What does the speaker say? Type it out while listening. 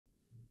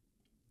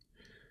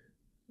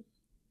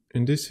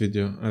In this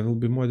video, I will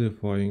be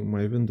modifying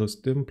my Windows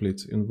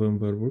templates in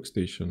VMware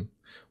Workstation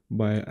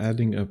by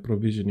adding a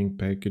provisioning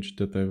package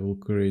that I will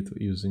create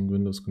using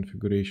Windows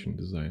Configuration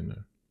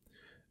Designer.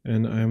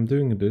 And I am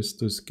doing this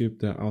to skip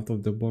the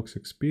out-of-the-box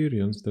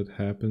experience that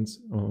happens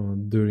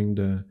during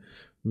the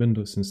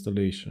Windows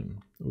installation.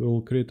 We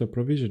will create a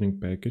provisioning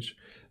package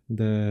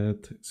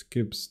that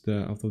skips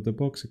the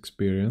out-of-the-box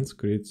experience,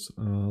 creates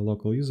a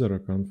local user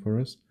account for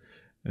us,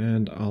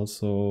 and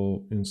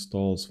also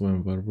installs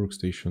VMware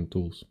Workstation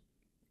tools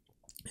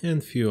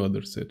and few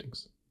other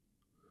settings.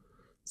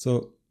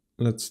 So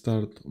let's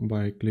start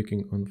by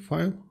clicking on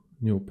File,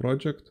 New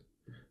Project.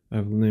 I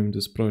will name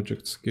this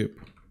project Skip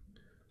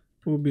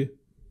oobe.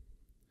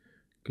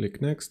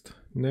 Click Next,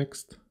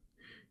 Next.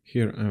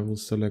 Here I will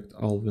select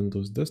all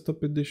Windows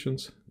Desktop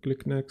editions,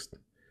 click Next,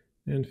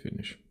 and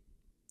finish.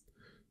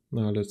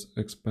 Now let's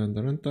expand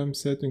the runtime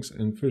settings,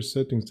 and first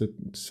setting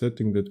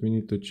that we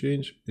need to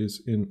change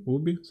is in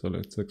oobe. So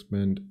let's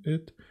expand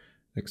it,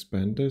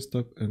 expand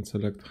desktop, and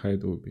select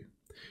hide oobe.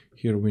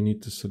 Here we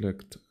need to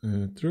select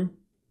true,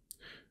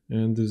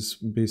 and this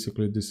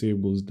basically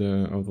disables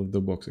the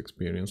out-of-the-box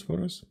experience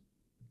for us.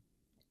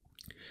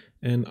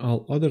 And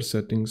all other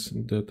settings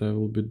that I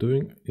will be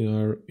doing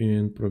are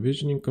in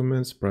provisioning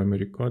commands,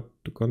 primary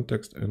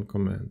context, and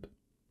command.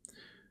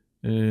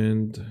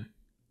 And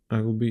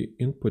I will be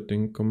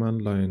inputting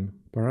command line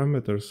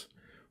parameters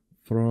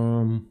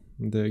from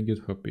the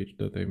GitHub page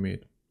that I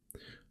made.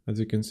 As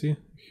you can see,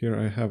 here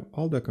I have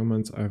all the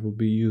commands I will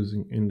be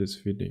using in this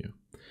video.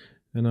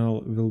 And I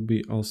will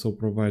be also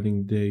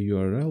providing the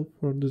URL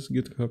for this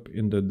GitHub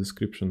in the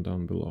description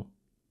down below.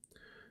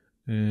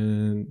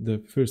 And the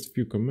first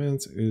few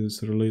commands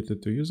is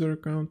related to user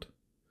account,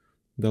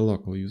 the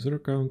local user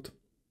account.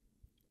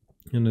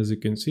 And as you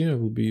can see, I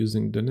will be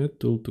using the net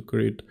tool to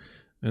create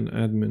an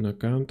admin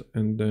account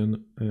and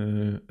then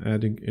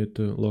adding it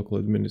to local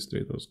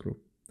administrators group.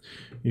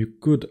 You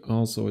could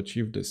also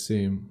achieve the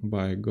same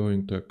by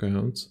going to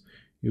accounts,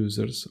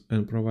 users,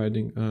 and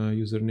providing a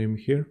username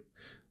here.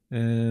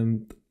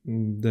 And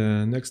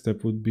the next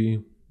step would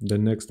be, the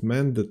next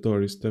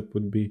mandatory step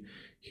would be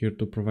here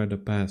to provide a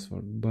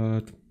password.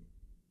 But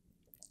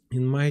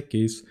in my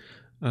case,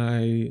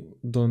 I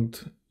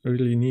don't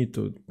really need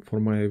to for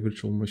my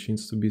virtual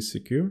machines to be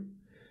secure,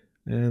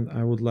 and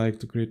I would like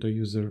to create a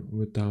user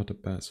without a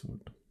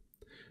password.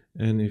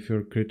 And if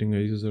you're creating a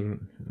user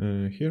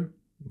here,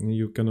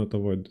 you cannot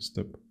avoid this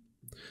step.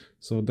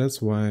 So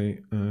that's why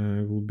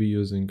I will be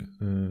using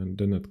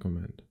the net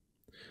command.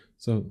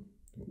 So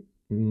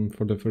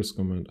for the first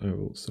command, I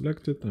will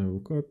select it, I will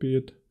copy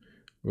it,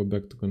 go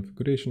back to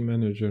Configuration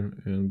Manager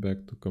and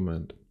back to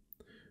command.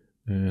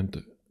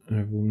 And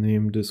I will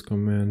name this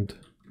command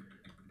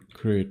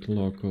create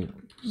local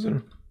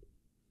user.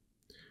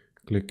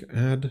 Click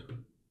add,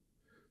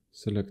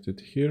 select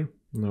it here.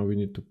 Now we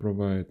need to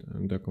provide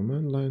the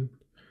command line,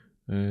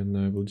 and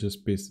I will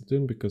just paste it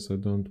in because I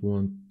don't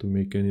want to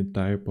make any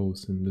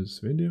typos in this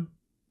video.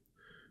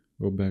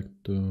 Go back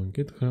to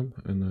GitHub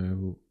and I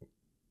will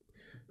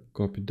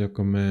copy the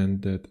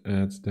command that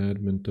adds the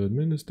admin to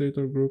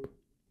administrator group.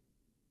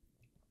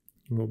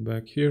 Go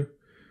back here.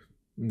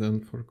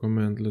 Then for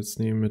command, let's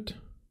name it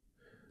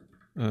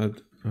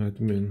add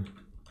admin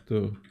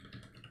to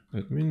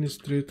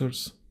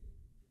administrators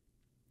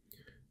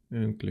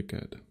and click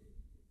add.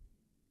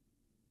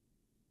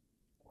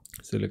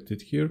 Select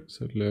it here,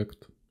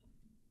 select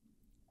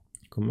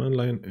command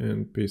line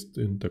and paste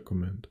in the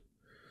command.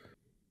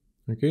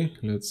 Okay,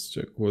 let's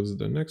check what's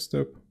the next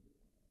step.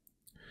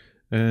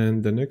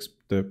 And the next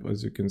step,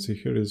 as you can see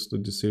here, is to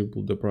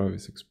disable the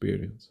privacy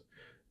experience.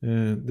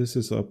 And this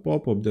is a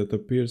pop-up that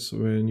appears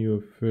when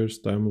you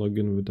first time log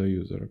in with a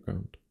user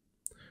account.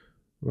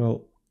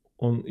 Well,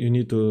 you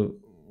need to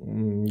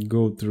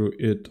go through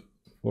it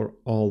for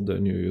all the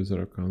new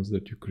user accounts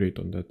that you create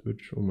on that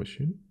virtual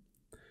machine.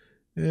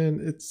 And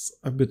it's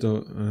a bit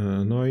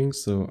annoying,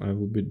 so I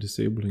will be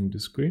disabling the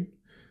screen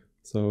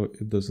so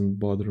it doesn't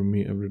bother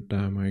me every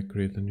time I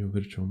create a new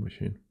virtual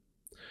machine.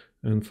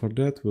 And for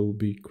that, we'll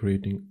be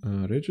creating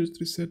a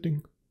registry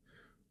setting,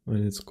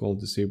 and it's called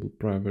Disable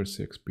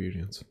Privacy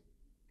Experience.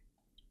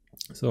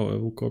 So I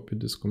will copy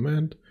this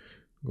command,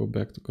 go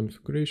back to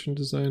Configuration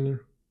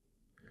Designer,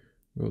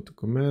 go to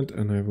Command,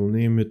 and I will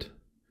name it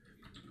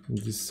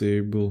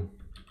Disable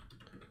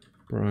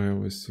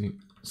Privacy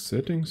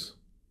Settings.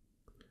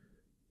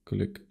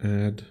 Click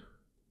Add,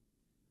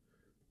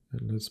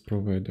 and let's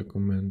provide a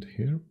command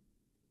here.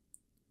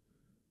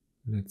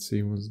 Let's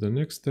see what's the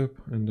next step,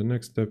 and the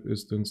next step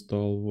is to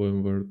install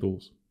VMware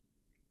tools.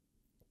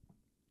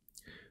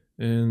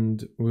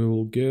 And we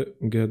will get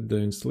the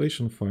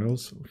installation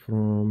files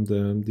from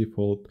the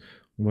default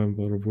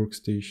VMware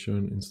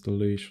Workstation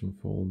installation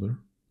folder.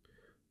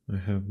 I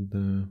have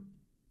the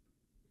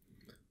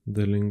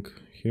link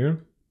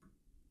here.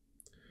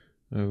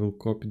 I will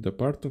copy the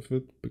part of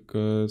it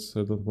because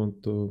I don't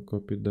want to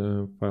copy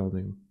the file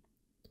name.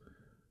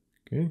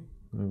 Okay,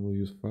 I will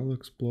use File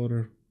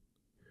Explorer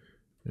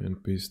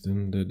and paste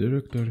in the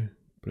directory,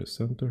 press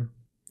enter.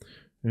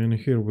 And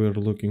here we're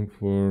looking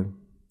for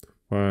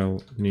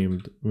file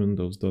named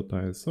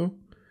windows.iso.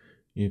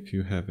 If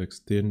you have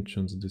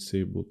extensions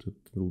disabled, it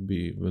will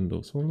be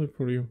Windows only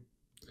for you.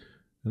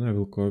 And I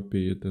will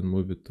copy it and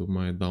move it to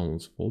my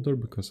downloads folder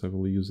because I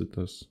will use it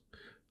as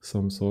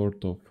some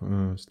sort of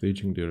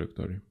staging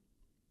directory.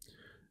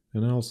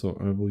 And also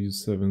I will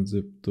use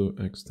 7-zip to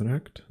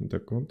extract the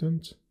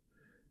contents.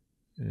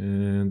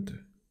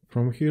 And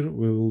from here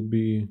we will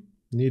be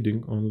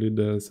needing only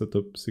the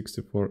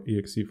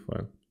setup64.exe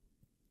file.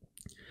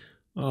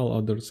 All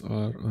others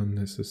are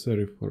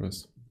unnecessary for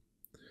us.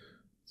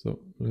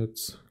 So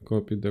let's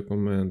copy the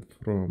command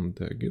from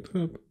the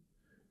GitHub,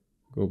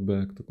 go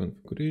back to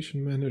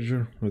configuration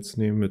manager, let's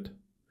name it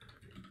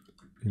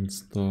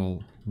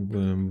install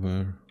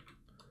VMware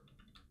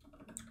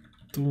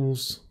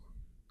tools,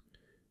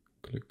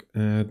 click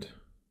add,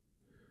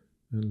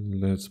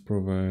 and let's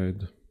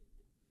provide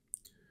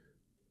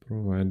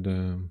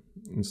the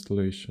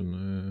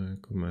installation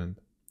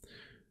command.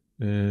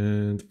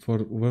 And for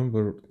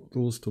VMware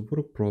tools to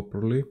work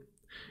properly,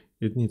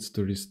 it needs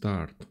to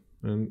restart,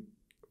 and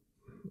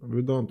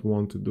we don't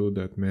want to do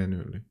that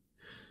manually.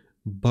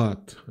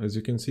 But as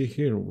you can see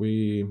here,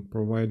 we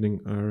providing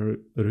a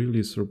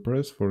release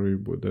repress for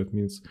reboot. That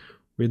means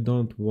we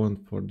don't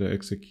want for the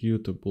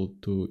executable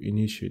to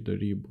initiate the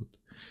reboot,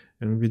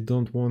 and we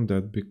don't want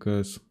that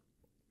because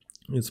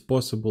it's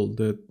possible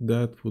that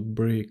that would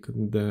break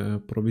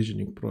the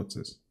provisioning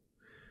process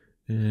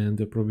and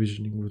the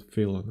provisioning would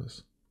fail on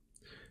us.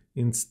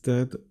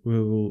 Instead, we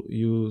will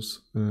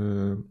use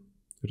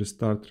we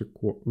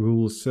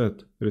will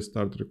set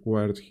restart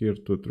required here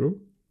to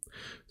true,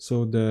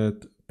 so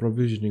that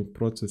provisioning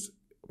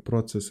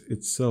process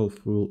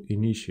itself will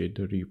initiate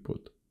the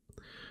reboot.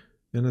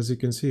 And as you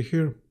can see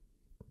here,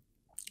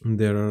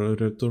 there are a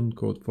return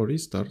code for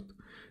restart,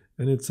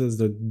 and it says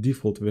that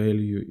default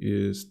value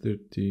is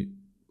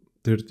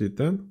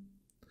 3010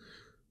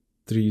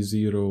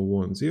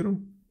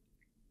 3010.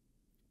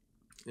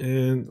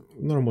 And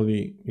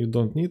normally you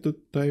don't need to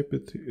type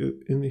it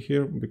in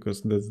here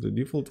because that's the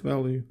default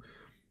value,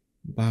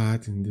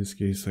 but in this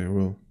case I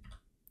will.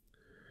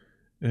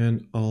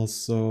 And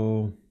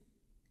also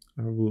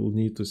I will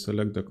need to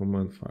select the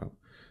command file.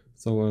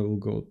 So I will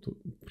go to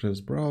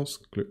press browse,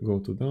 go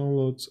to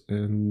downloads,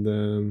 and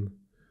then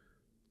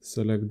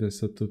select the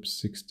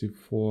setup64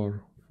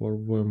 for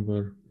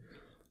VMware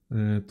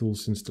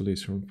tools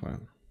installation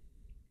file.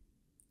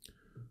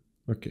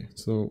 Okay,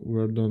 so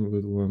we're done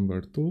with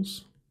VMware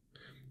tools.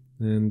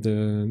 And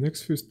the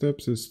next few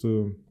steps is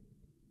to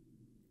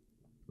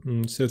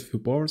set few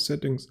power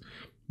settings,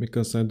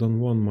 because I don't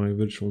want my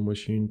virtual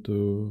machine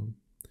to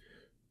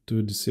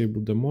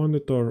disable the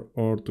monitor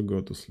or to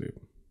go to sleep.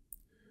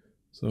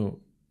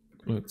 So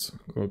let's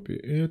copy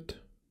it,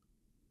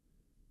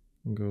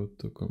 go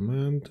to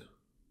command,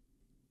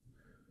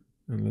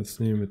 and let's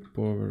name it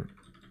power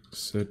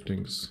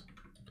settings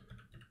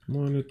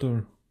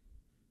monitor,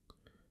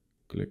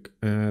 click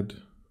add.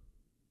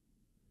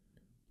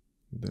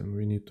 Then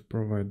we need to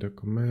provide the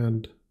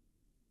command,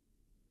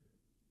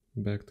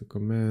 back to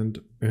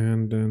command,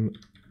 and then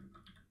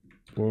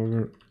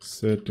power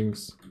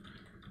settings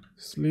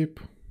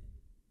sleep,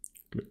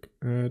 click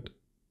add,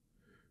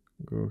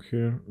 go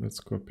here,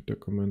 let's copy the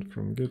command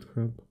from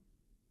GitHub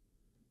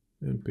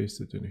and paste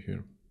it in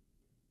here.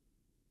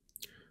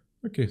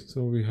 Okay,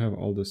 so we have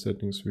all the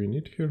settings we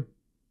need here.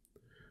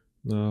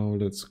 Now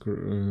let's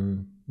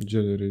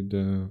generate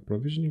the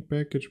provisioning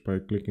package by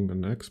clicking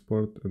on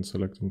export and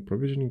selecting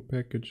provisioning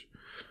package.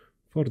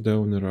 For the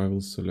owner, I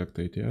will select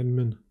IT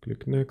admin,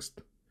 click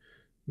next,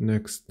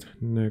 next,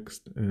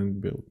 next, and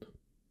build.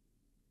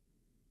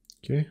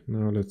 Okay,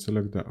 now let's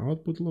select the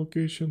output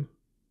location.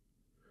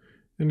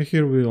 And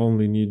here we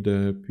only need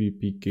the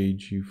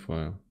ppkg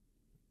file.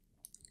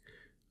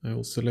 I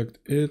will select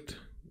it,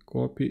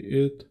 copy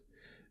it,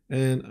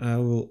 and I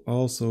will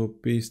also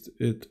paste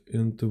it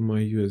into my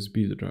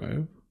USB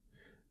drive.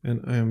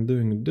 And I am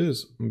doing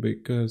this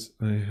because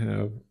I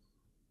have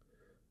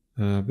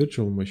a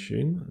virtual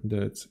machine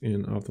that's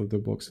in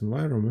out-of-the-box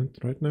environment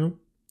right now.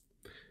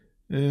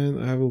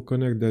 And I will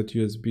connect that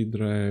USB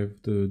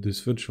drive to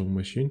this virtual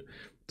machine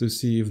to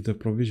see if the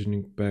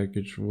provisioning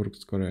package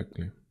works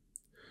correctly.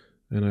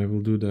 And I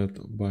will do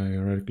that by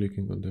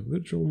right-clicking on the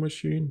virtual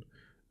machine,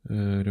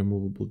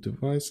 removable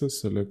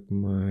devices, select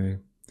my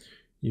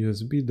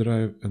USB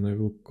drive, and I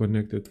will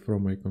connect it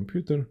from my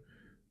computer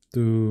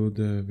to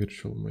the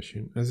virtual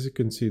machine. As you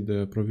can see,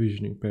 the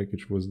provisioning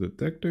package was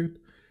detected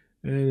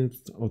and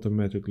it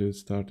automatically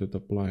started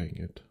applying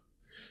it.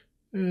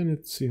 And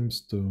it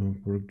seems to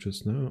work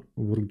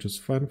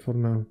just fine for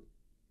now.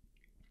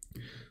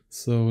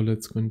 So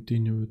let's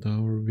continue with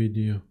our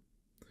video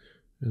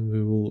and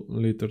we will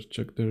later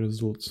check the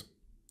results.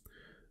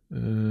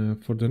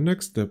 For the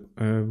next step,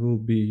 I will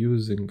be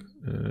using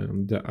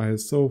the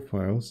ISO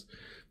files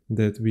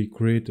that we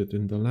created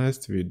in the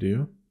last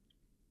video.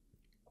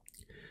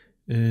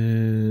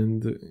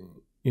 And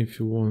if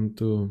you want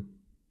to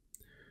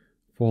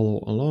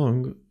follow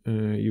along,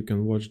 you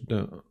can watch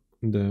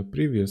the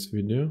previous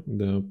video,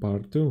 the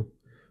part 2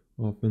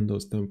 of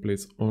Windows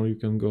templates, or you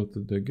can go to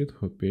the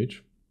GitHub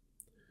page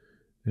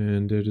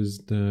and there's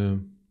the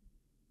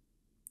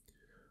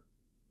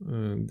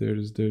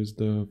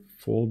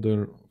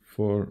folder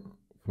for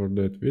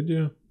that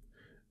video,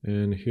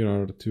 and here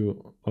are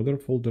two other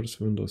folders,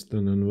 Windows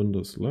 10 and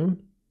Windows 11.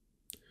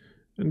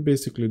 And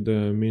basically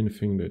the main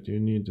thing that you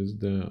need is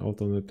the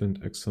alternate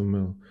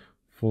XML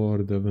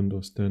for the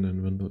Windows 10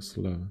 and Windows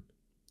 11,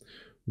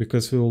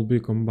 because we will be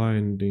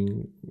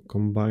combining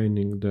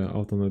the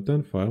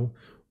alternate file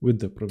with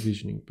the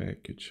provisioning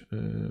package,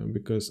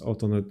 because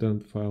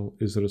alternate file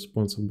is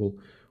responsible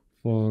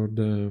for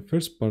the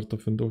first part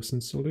of Windows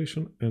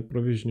installation, and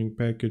provisioning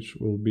package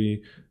will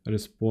be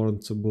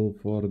responsible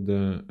for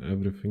the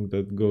everything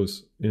that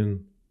goes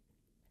in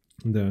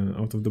the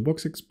out of the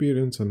box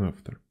experience and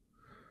after.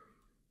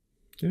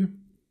 Okay,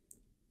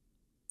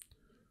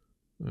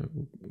 I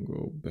will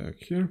go back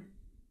here.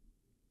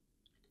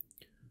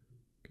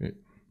 Okay,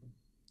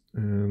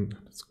 and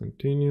let's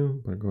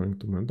continue by going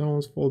to my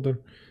downloads folder.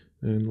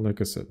 And like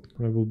I said,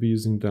 I will be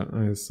using the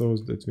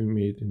ISOs that we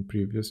made in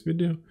previous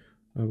video.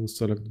 I will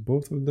select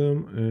both of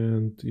them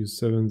and use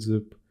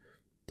 7-zip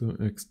to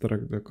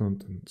extract the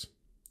contents.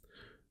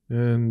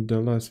 And the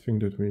last thing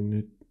that we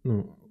need,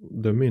 no,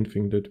 the main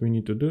thing that we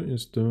need to do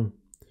is to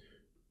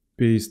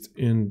paste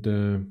in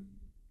the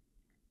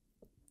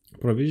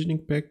provisioning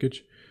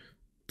package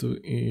to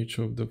each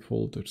of the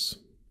folders.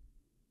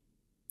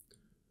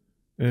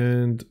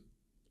 And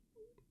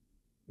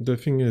the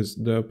thing is,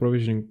 the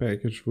provisioning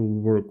package will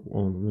work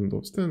on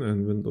Windows 10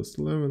 and Windows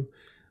 11.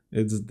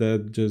 It's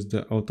that just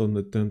the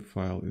alternate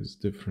file is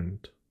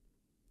different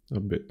a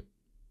bit.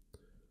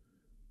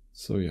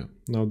 So yeah,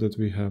 now that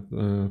we have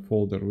a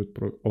folder with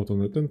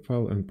alternate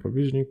file and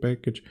provisioning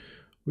package,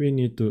 we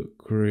need to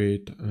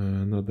create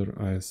another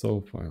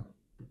ISO file.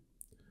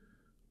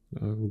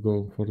 I will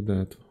go for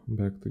that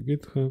back to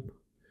GitHub.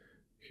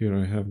 Here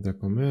I have the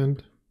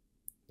command.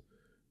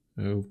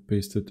 I will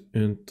paste it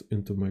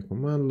into my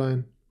command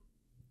line.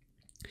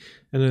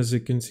 And as you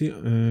can see,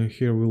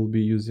 here we'll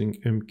be using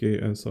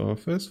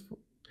mksofs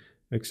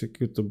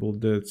executable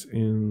that's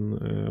in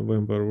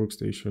VMware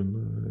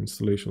Workstation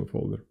installation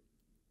folder.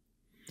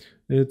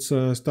 It's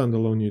a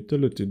standalone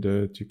utility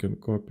that you can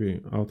copy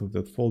out of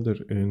that folder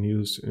and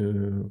use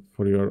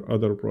for your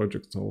other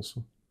projects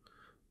also.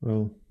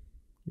 Well,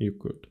 you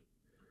could.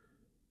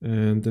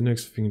 And the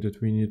next thing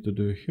that we need to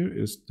do here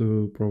is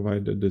to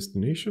provide the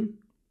destination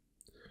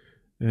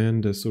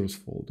and the source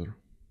folder.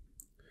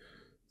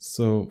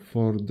 So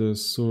for the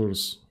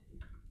source,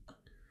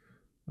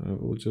 I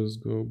will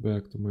just go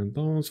back to my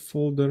downloads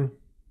folder.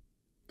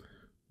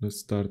 Let's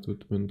start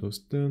with Windows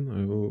 10.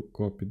 I will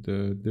copy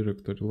the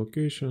directory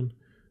location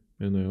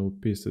and I will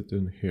paste it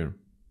in here.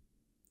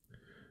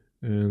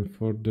 And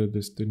for the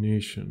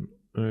destination,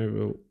 I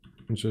will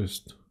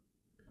just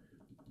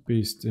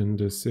paste in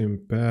the same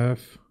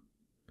path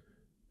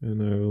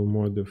and I will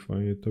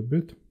modify it a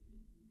bit.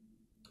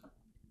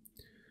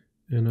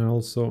 And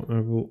also I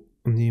will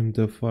name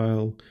the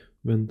file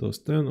Windows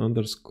 10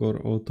 underscore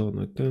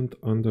alternate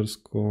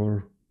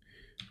underscore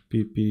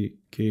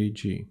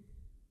ppkg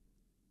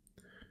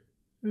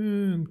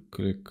and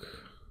click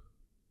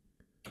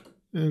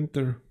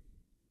enter.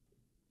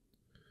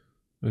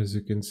 As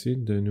you can see,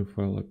 the new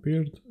file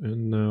appeared,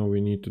 and now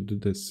we need to do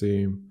the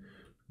same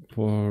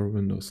for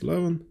Windows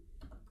 11.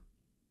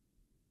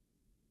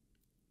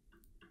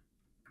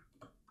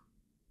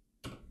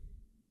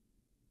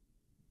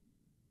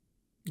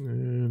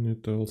 And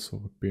it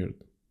also appeared.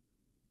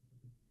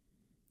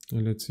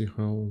 And let's see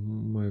how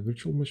my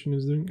virtual machine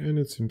is doing, and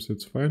it seems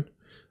it's fine.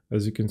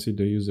 As you can see,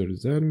 the user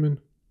is admin.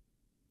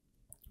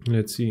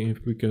 Let's see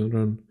if we can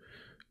run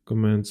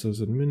commands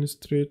as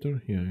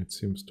administrator. Yeah, it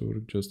seems to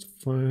work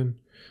just fine.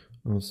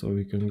 Also,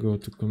 we can go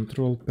to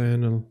control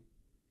panel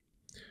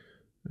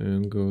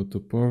and go to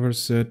power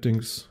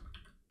settings.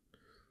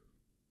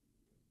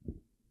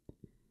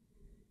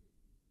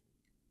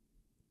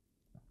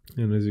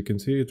 And as you can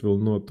see, it will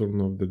not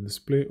turn off the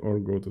display or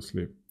go to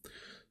sleep.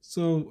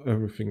 So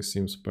everything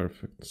seems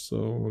perfect.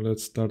 So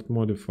let's start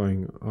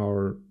modifying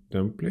our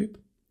template.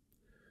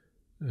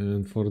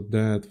 And for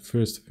that,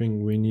 first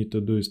thing we need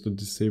to do is to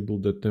disable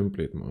the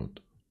template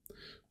mode.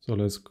 So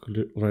let's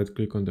right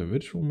click on the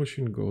virtual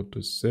machine, go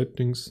to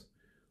settings,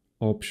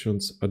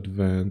 options,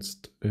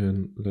 advanced,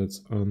 and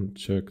let's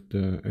uncheck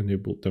the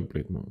enable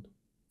template mode.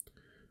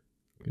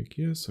 Click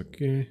yes,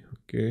 okay.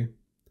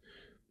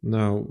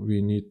 Now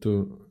we need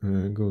to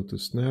go to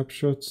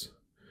snapshots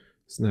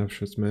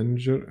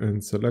manager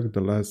and select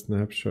the last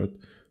snapshot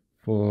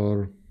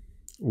for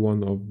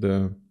one of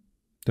the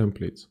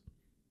templates.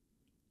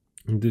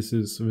 This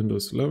is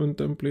Windows 11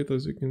 template,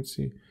 as you can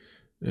see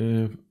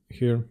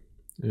here,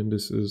 and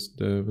this is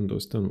the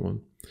Windows 10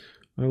 one.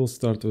 I will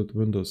start with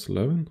Windows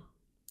 11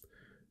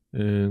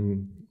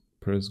 and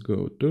press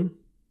go to,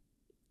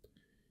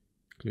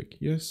 click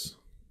yes,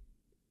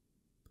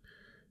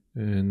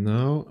 and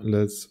now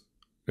let's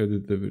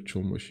edit the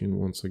virtual machine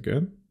once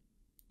again.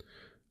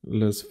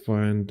 Let's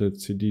find the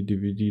CD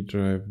DVD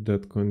drive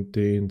that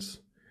contains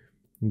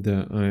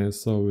the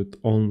ISO with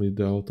only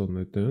the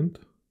alternate end,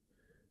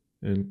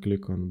 and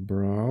click on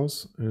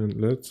browse, and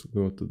let's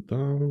go to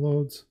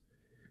downloads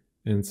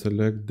and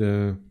select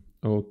the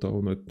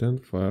auto.10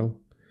 file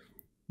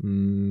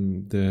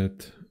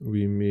that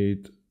we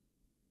made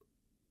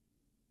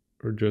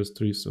just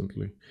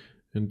recently,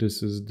 and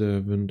this is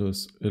the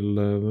Windows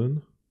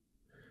 11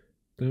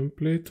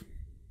 template.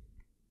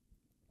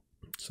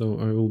 So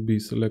I will be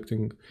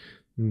selecting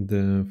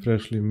the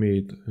freshly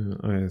made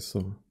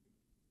ISO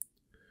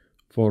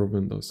for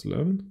Windows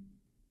 11.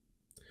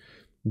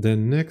 The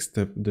next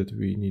step that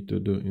we need to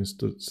do is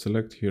to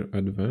select here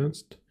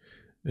advanced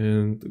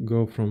and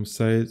go from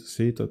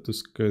SATA to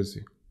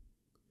SCSI.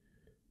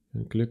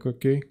 And click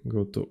OK,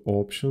 go to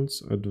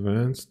options,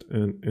 advanced,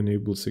 and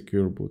enable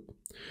secure boot.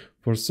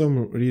 For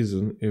some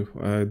reason, if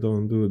I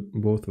don't do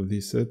both of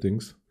these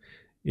settings,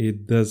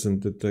 it doesn't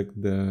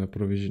detect the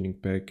provisioning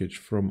package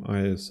from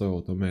ISO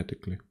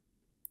automatically.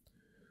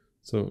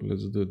 So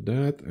let's do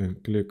that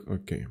and click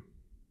OK.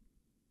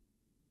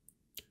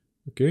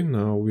 Okay,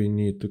 now we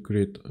need to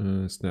create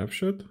a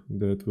snapshot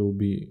that will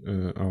be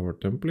our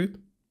template.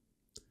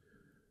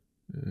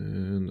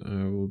 And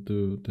I will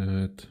do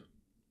that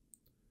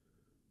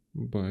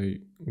by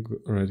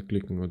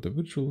right-clicking on the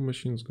virtual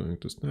machines, going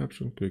to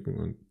snapshot, clicking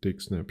on take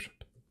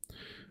snapshot.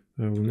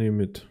 I will name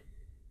it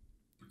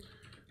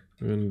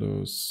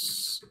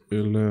Windows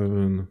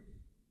 11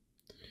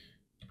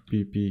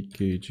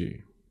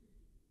 ppkg.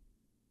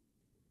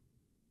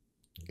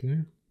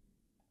 Okay.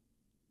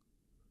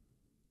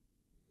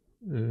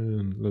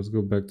 And let's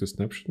go back to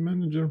Snapshot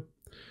Manager.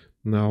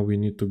 Now we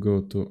need to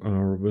go to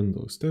our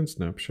Windows 10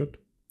 snapshot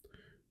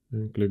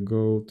and click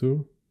Go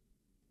to.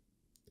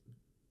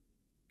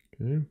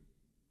 Okay.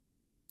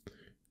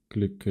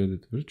 Click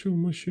Edit Virtual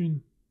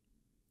Machine.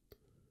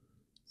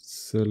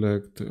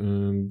 Select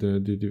the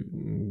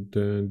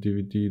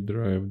DVD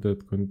drive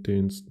that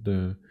contains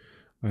the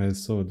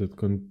ISO that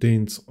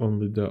contains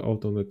only the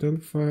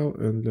auto.10 file,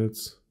 and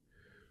let's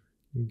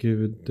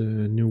give it the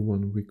new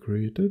one we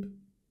created.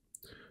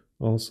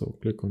 Also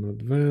click on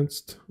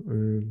advanced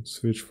and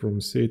switch from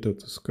SATA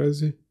to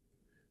SCSI.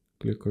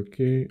 Click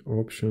OK,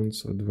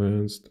 options,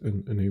 advanced,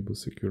 and enable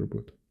secure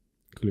boot.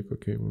 Click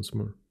OK once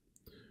more.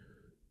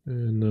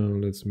 And now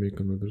let's make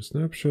another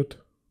snapshot.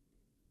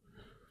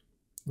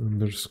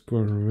 _Windows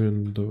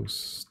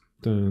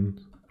 10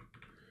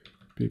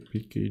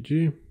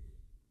 ppkg,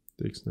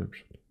 take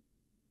snapshot.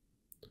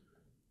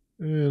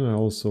 And I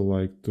also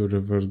like to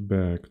revert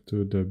back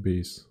to the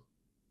base,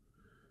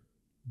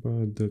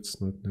 but that's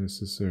not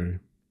necessary.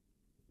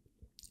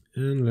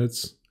 And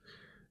let's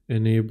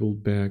enable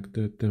back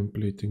the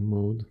templating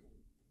mode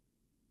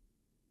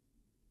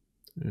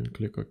and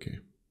click OK.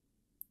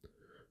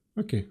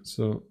 Okay,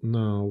 so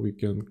now we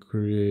can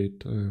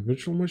create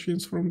virtual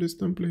machines from this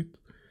template.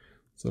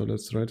 So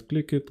let's right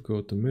click it,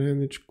 go to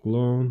manage,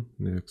 clone,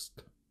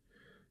 next.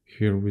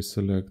 Here we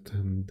select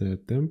the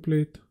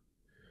template.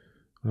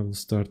 I will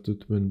start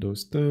with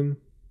Windows 10.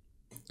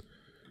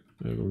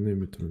 I will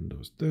name it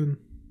Windows 10.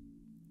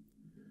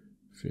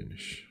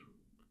 Finish.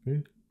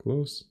 Okay,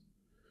 close.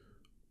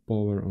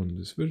 Power on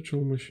this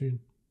virtual machine.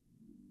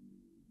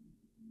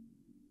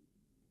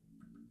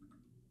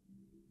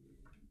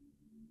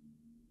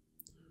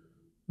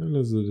 And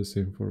let's do the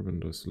same for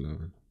Windows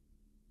 11.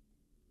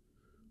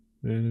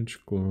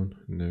 Manage, clone,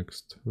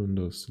 next,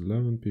 Windows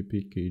 11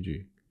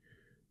 ppkg.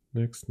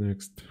 Next,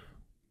 next,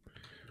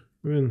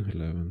 Win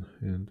 11,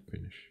 and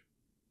finish.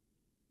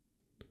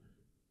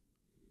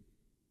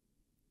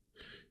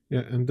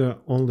 Yeah, and the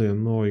only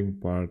annoying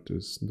part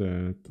is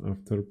that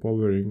after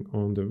powering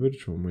on the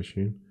virtual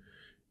machine,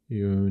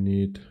 you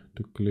need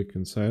to click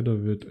inside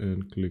of it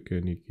and click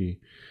any key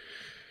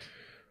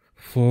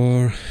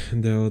for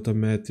the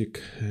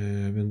automatic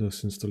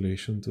Windows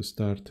installation to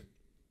start.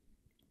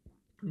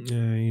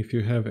 If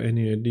you have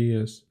any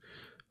ideas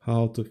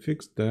how to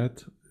fix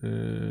that,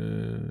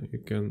 you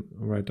can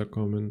write a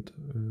comment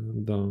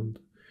down.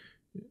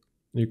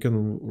 You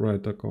can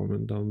write a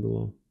comment down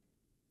below.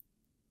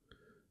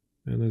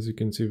 And as you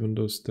can see,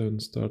 Windows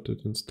 10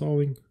 started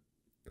installing.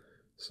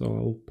 So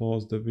I'll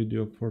pause the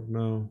video for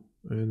now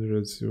and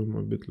resume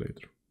a bit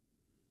later.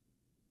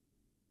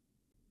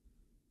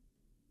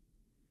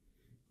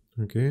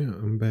 Okay,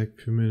 I'm back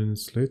a few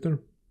minutes later.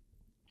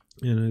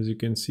 And as you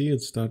can see,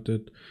 it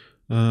started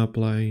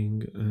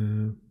applying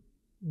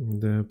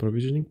the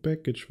provisioning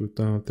package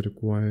without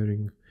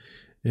requiring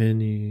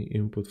any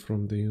input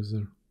from the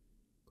user.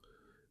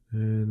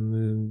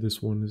 And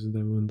this one is the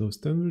Windows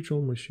 10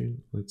 virtual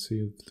machine. Let's see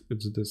if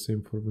it's the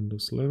same for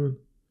Windows 11.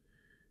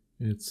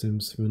 It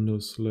seems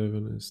Windows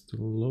 11 is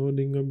still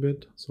loading a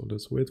bit, so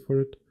let's wait for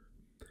it.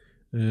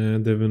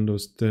 And the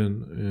Windows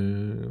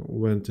 10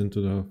 went into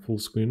the full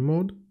screen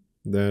mode.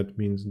 That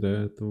means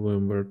that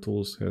VMware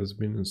Tools has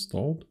been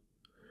installed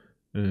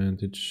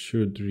and it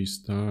should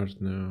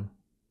restart now.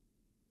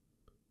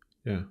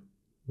 Yeah,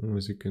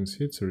 as you can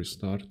see, it's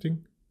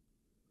restarting.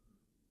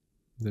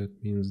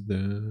 That means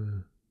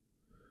the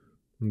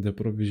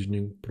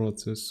provisioning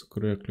process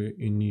correctly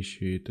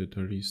initiated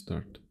a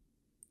restart.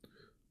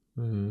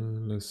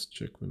 Let's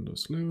check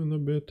Windows 11 a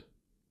bit.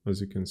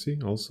 as you can see,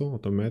 also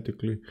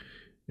automatically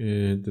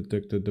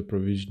detected the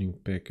provisioning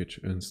package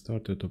and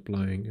started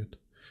applying it.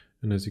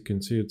 And as you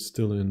can see, it's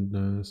still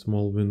in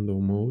small window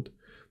mode.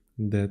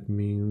 That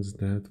means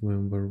that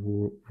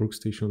VMware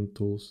Workstation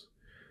tools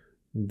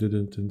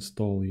didn't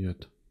install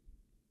yet.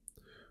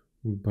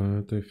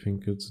 But I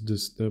think it's the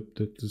step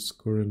that is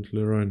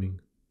currently running.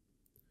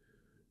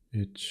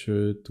 It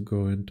should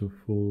go into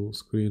full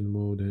screen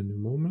mode any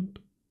moment.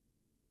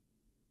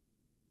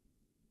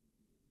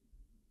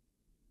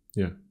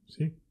 Yeah,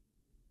 see?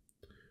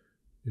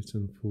 It's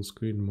in full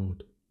screen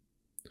mode.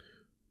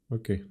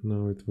 Okay,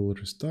 now it will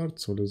restart,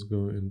 so let's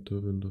go into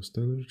Windows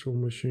 10 virtual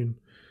machine.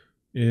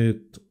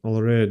 It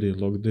already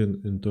logged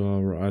in into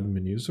our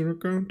admin user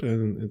account,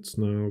 and it's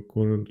now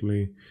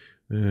currently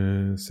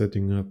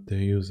setting up the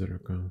user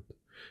account.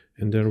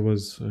 And there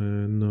was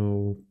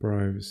no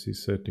privacy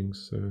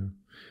settings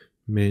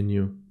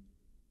menu,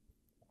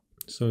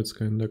 so it's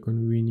kind of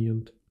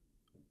convenient.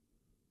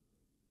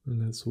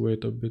 Let's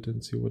wait a bit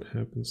and see what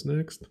happens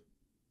next.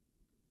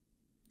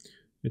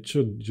 It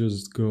should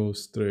just go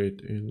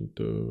straight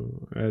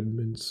into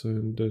admin's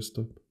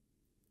desktop.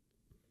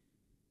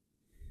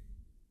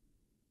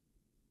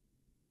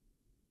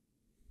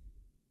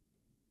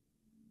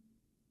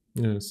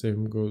 Yeah,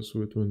 same goes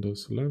with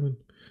Windows 11.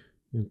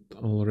 It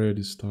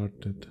already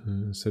started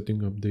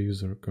setting up the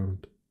user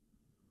account.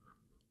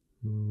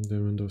 The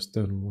Windows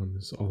 10 one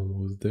is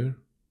almost there,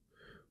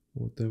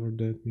 whatever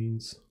that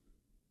means.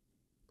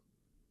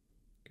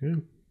 Okay.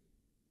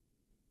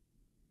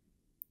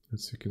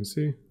 As you can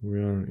see, we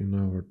are in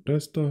our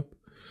desktop.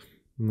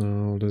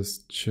 Now let's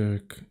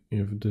check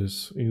if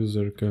this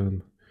user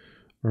can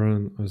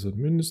run as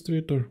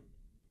administrator.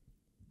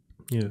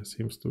 Yeah,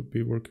 seems to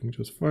be working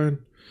just fine.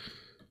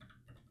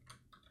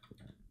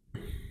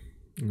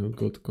 Now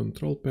go to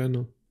control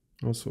panel.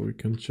 Also, we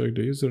can check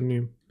the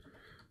username.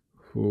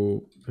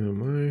 Who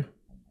am I?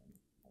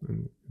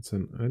 And it's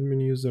an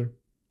admin user.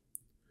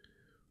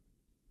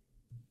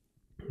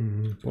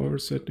 Power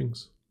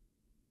settings.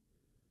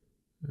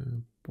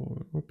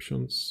 Power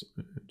options.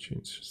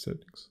 Change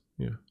settings.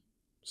 Yeah.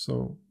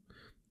 So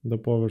the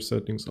power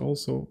settings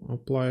also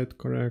applied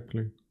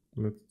correctly.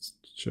 Let's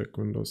check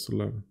Windows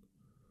 11.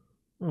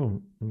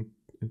 Oh,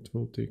 it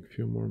will take a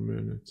few more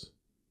minutes.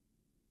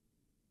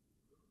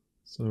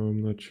 So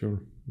I'm not sure.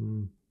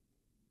 And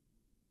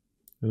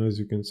as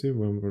you can see,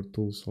 VMware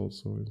Tools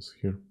also is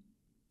here.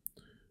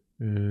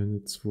 And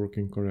it's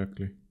working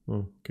correctly.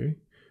 Oh, okay.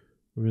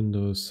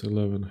 Windows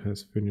 11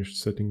 has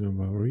finished setting up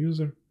our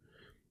user.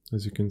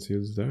 As you can see,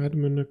 it's the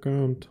admin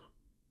account.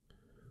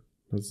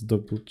 Let's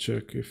double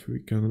check if we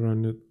can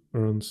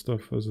run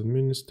stuff as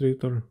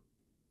administrator.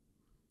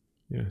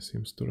 Yeah,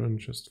 seems to run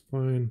just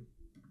fine.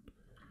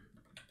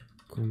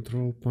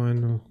 Control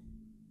panel.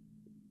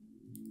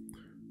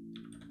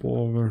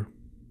 Power.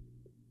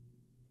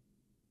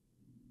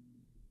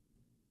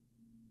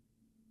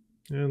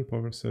 And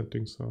power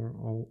settings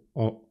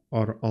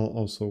are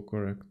also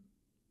correct.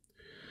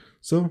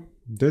 So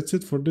that's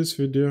it for this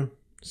video.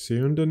 See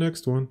you in the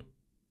next one.